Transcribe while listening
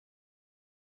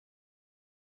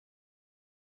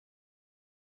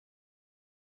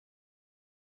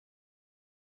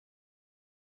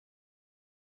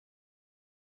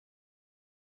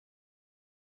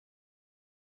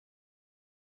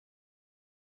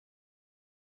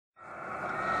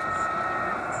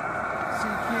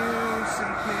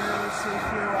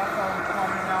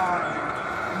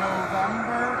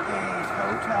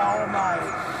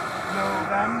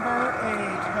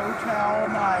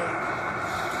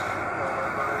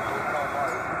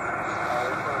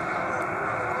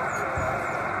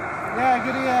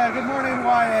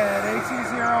Wyatt,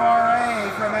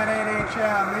 AC0RA from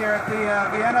N8HM here at the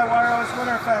Vienna Wireless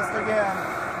Winterfest again.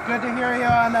 Good to hear you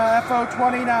on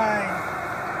FO29.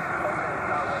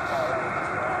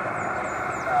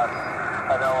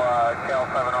 I know Cal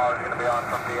 7R is going to be on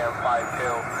from DM52,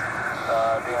 so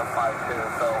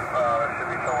there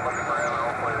should be someone looking for him, and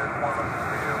hopefully there's one looking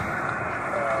for you.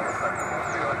 Looks like we'll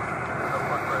see what the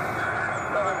footprint.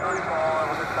 7-3 ball,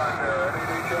 have a good time there.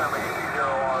 N8HM,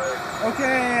 AC0RA.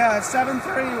 Okay,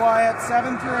 7-3 Wyatt,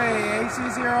 7-3,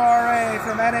 AC0RA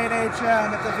from N8HM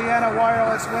at the Vienna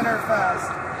Wireless Winterfest.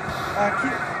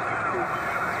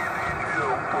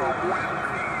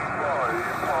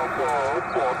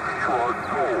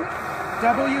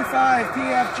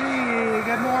 W5PFG,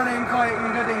 good morning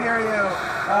Clayton, good to hear you.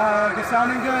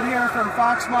 Sounding good here from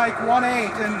Fox Mike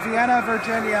 18 in Vienna,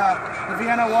 Virginia, the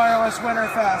Vienna Wireless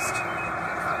Winterfest.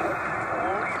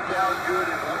 Sound good,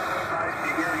 and nice to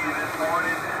hear you this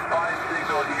morning. Fine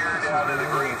signal here down in the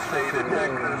great state of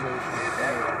Texas in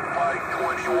Mike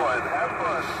 21. Have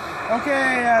fun.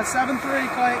 Okay, 7-3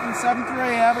 Clayton,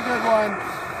 7-3, have a good one.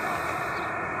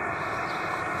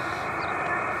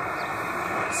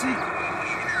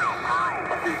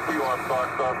 CQ on Fox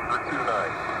Officer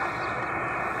 29.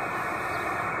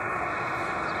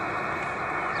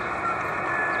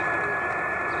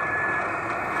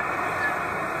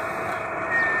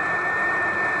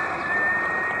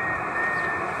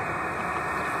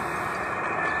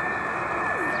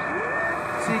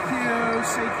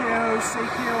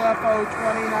 CQ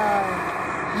FO29,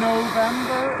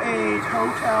 November 8,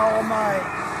 Hotel Mike,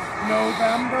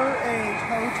 November 8,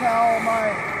 Hotel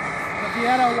Mike, the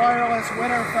Vienna Wireless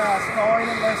Winterfest, calling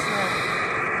and listening.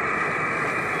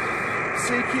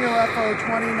 CQ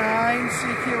FO29,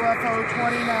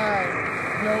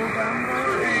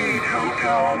 November 8,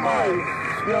 Hotel Mike,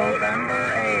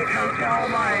 November 8, Hotel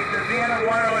Mike, the Vienna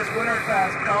Wireless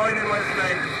Winterfest, calling and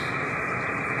listening.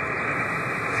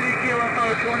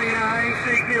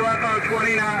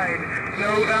 CQFO29,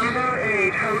 November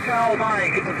 8, Hotel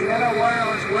Mike, the Vienna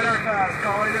Wireless Winterfest,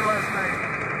 calling and listening.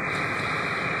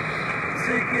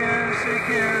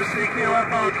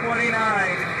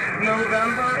 CQFO29,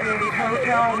 November 8,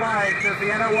 Hotel Mike, the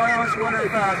Vienna Wireless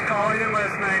Winterfest, calling and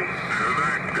listening.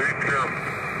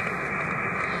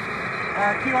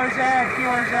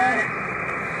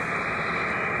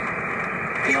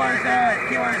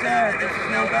 QRZ, this is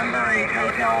November 8,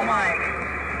 Hotel Mike.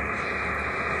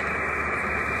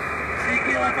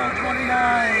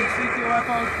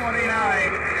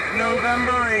 CQFO29,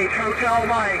 November 8, Hotel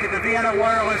Mike at the Vienna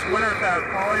Wireless Winterfest,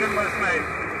 calling and listening.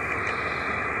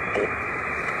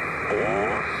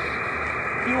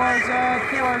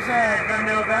 QRZ, from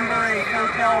November 8,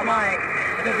 Hotel Mike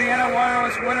at the Vienna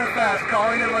Wireless Winterfest,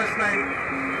 calling and listening.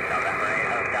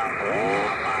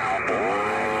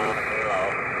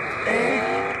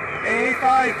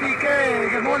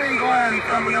 A5PK, good morning Glenn,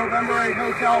 from November 8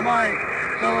 Hotel Mike.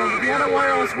 The Vienna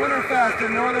Wireless Winterfest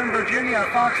in Northern Virginia,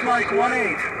 Fox Mike 18.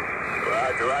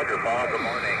 Roger, Paul, good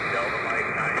morning. Delta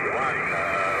Mike 91.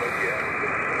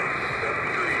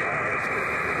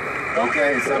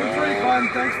 Okay, 7-3 Glenn,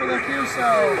 thanks for the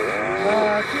QSO.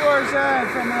 QRZ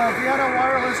from the Vienna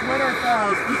Wireless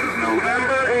Winterfest. This is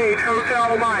November 8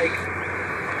 Hotel Mike.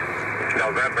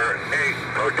 November 8,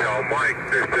 Hotel Mike,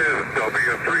 this is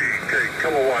W3K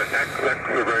Kilowatt XX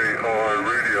Survey on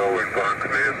radio in Fox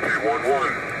Nancy 11.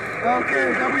 Okay,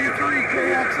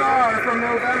 W3KXR from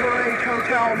November 8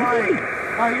 Hotel Mike.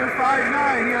 You're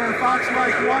 5-9 here in Fox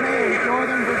Mike 18,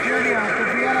 Northern Virginia, at the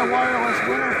Vienna Wireless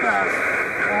Winterfest.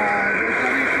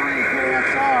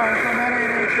 W3KXR from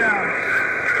N8HM.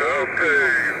 Okay,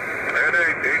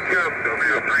 N8HM,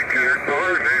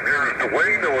 W3KXR, name here is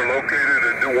Dwayne, and we're located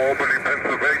in New Albany,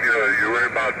 Pennsylvania. You're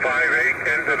about 5'8"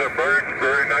 into the bird,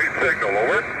 very nice signal,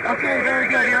 over. Okay, very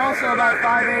good. You're also about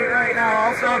 5'8" right now,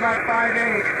 also about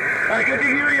 5'8". Good to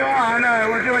hear you on.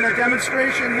 We're doing a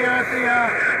demonstration here at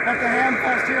the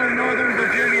Hamfest here in Northern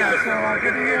Virginia, so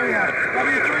good to hear you.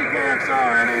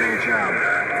 W3KXR, N8HM.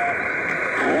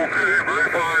 Okay, very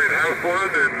fine. Have fun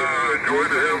and enjoy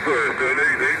the Hamfest.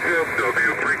 N8HM,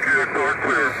 W3KXR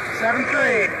clear.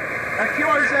 7-3.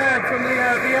 QRZ from the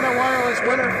Vienna Wireless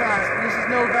Winterfest. This is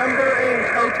November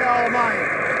 8, Hotel Mike.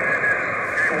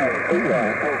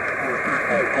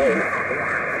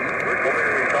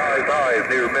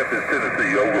 Near Memphis,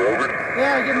 Tennessee, over.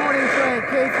 Yeah, good morning, Frank.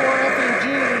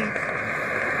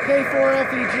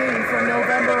 K4FEG from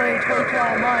November 8,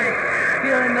 Hotel Mike.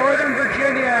 Here in Northern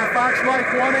Virginia, Fox Mike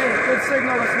 18. Good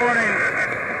signal this morning.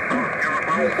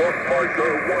 Fox Mike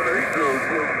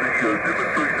 18, the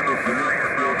demonstration of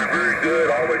the very good.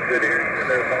 Always good hearing you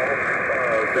there, Paul.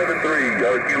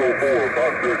 Kilo 4,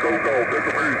 Foxtrot, Hotel,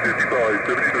 Delta Cruise, 55,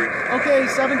 73. Okay,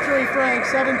 7-3, Frank,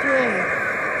 7-3.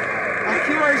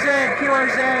 QRZ,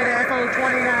 Echo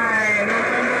 29,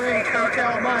 November 8,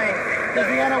 Hotel Mike, the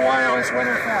Vienna Wireless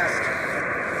Winterfest.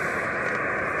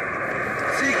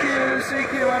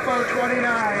 CQ, Echo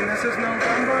 29, this is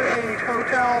November 8,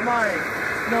 Hotel Mike.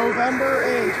 November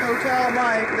 8, Hotel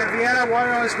Mike, the Vienna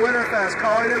Wireless Winterfest,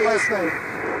 calling and listening.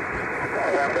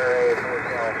 November 8,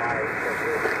 Hotel Mike,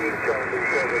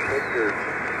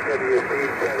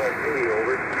 WC7V,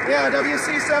 over. Yeah,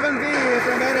 WC7V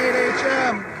from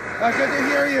N8HM. Good to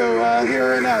hear you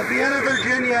here in Vienna,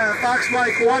 Virginia. Fox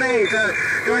Mike 18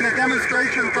 doing a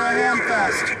demonstration for a ham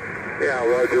fest. Yeah,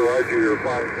 roger, you're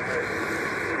fine.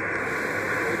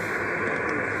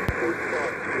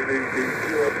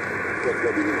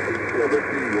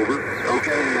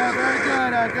 Okay, very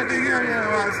good. Good to hear you.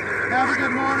 Have a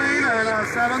good morning, and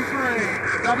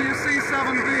 7-3.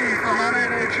 WC7V from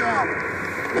N8HM.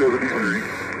 73.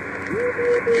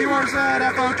 QRZ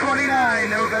Echo 29,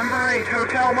 November 8,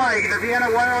 Hotel Mike, the Vienna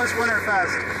Wireless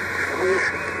Winterfest.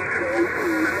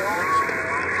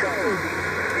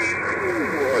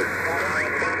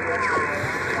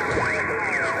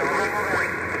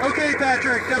 Okay,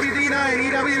 Patrick,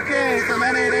 WD9 EWK from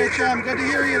N8HM. Good to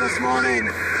hear you this morning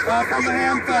from the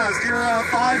Hamfest. You're about a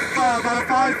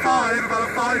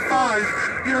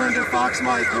 5-5 here into Fox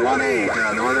Mike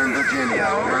 18, Northern Virginia.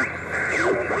 Over.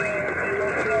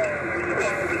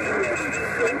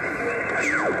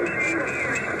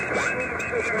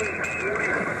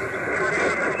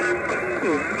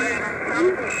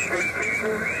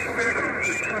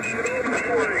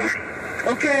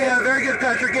 Okay, very good,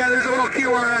 Patrick. Yeah, there's a little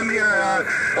QRM here.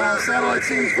 Satellite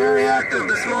seems very active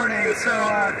this morning, so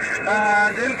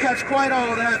didn't catch quite all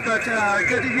of that, but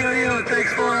good to hear you, and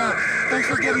thanks for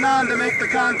getting on to make the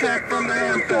contact from the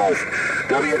Hamfest.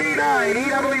 WD9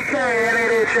 EWK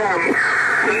N8HM.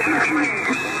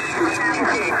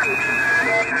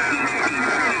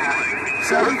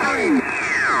 7-3.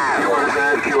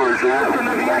 QRZ from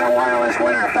the Vienna Wireless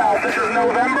Winterfest. This is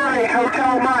November 8,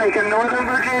 Hotel Mike in Northern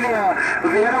Virginia.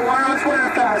 Vienna Wireless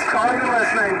Winterfest, calling and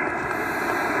listening.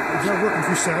 Is that working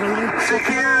through satellite? CQ,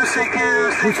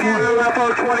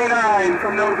 FO29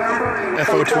 from November 8,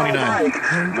 FO29. Mike.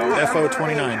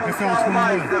 FO29.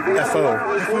 Mike, the Vienna FO.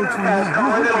 Wireless Winterfest,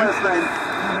 calling and listening.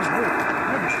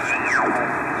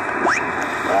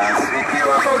 CQ,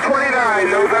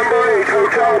 FO29, November 8,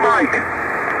 Hotel Mike.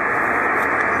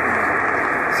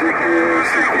 CQ,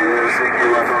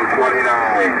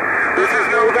 FO29. This is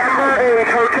November 8,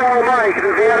 Hotel Mike,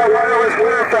 the Vienna Wireless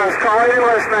Winterfest, calling and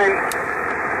listening.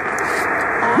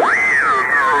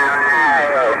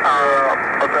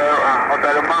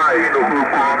 Hotel Mike,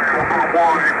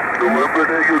 November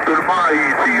 8, Hotel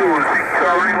Mike,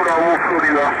 Charlie Bravo,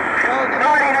 Florida. Good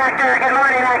morning, Hector.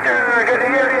 Good to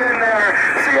hear you in there.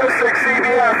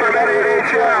 CO6CBF from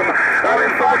N8HM. I'm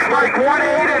in Fox Mike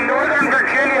 18 in Northern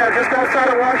Virginia, just outside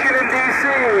of Washington, D.C.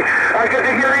 Good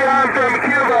to hear you on from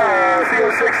Cuba.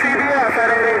 CO6CBF at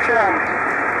N8HM.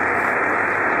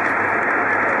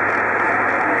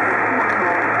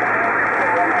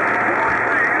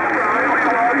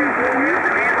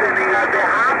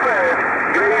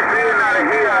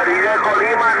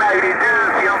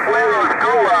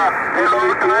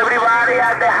 Hello to everybody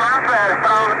at the Hamfest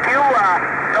from Cuba.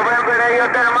 November 8,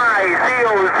 Hotel Mike,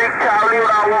 CO6 Charlie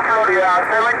Bravo, Florida,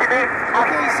 73.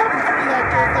 Okay, 7-3,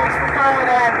 Hector. Thanks for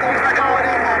calling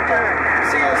in, Hector.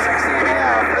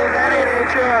 CO6CBF is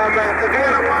N8HM at the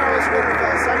Vienna Wireless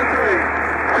Winterfest, 7-3.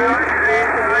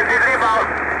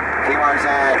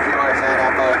 QRZ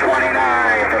FO29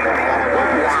 from the Vienna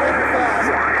Wireless Winterfest.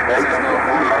 This is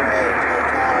November 8,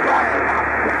 Hotel Mike.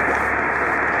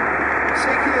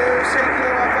 CQ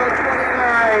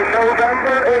FO29,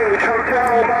 November 8,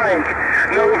 Hotel Mike.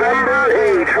 November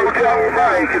 8, Hotel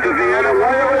Mike, the Vienna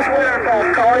Wireless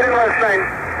Winterfest, calling and listening.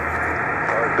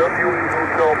 W8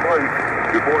 Hotel Mike,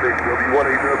 good morning,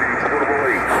 W1AW Portable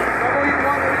 8.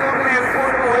 W1AW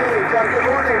Portable 8, good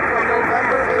morning from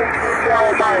November 8, Hotel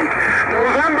Mike.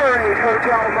 November 8,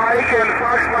 Hotel Mike and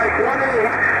Fox Mike 18,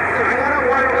 the Vienna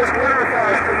Wireless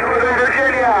Winterfest in Northern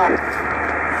Virginia.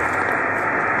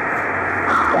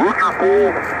 Roger,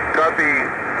 Paul, copy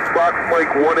Fox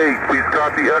Mike 18, please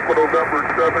copy Echo November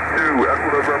 72, Echo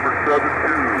November 72.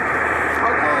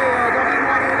 Okay,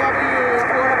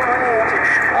 W1AW Portable 8.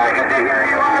 Good to hear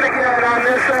you on again on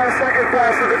this second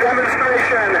pass of the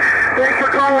demonstration. Thanks for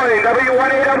calling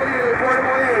W1AW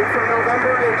Portable 8 from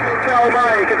November 8, Hotel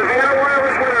Mike at the Vienna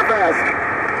Wireless Winterfest.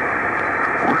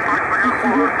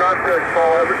 Contact,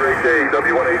 Paul, have a great day.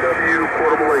 W1AW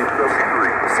Portable 8, 73.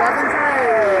 7-3.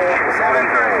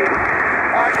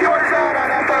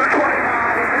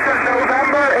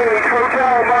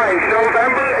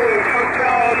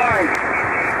 Mike.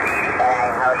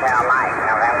 Hotel Mike,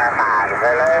 November 5,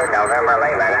 Zulu, November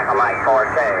Lima, Echo Mike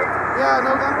 42. Yeah,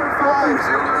 November 5,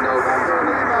 Zulu, November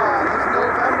Lima. This is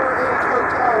November 8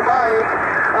 Hotel Mike.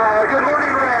 Good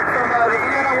morning, Rick, from the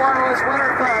Vienna Wireless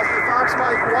Winter Class, the Fox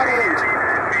Mike 18.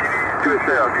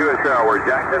 QSL, we're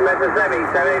Jackson, Mississippi,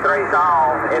 73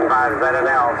 Saul, N5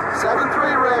 ZNL.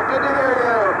 7-3, Rick, good to hear you.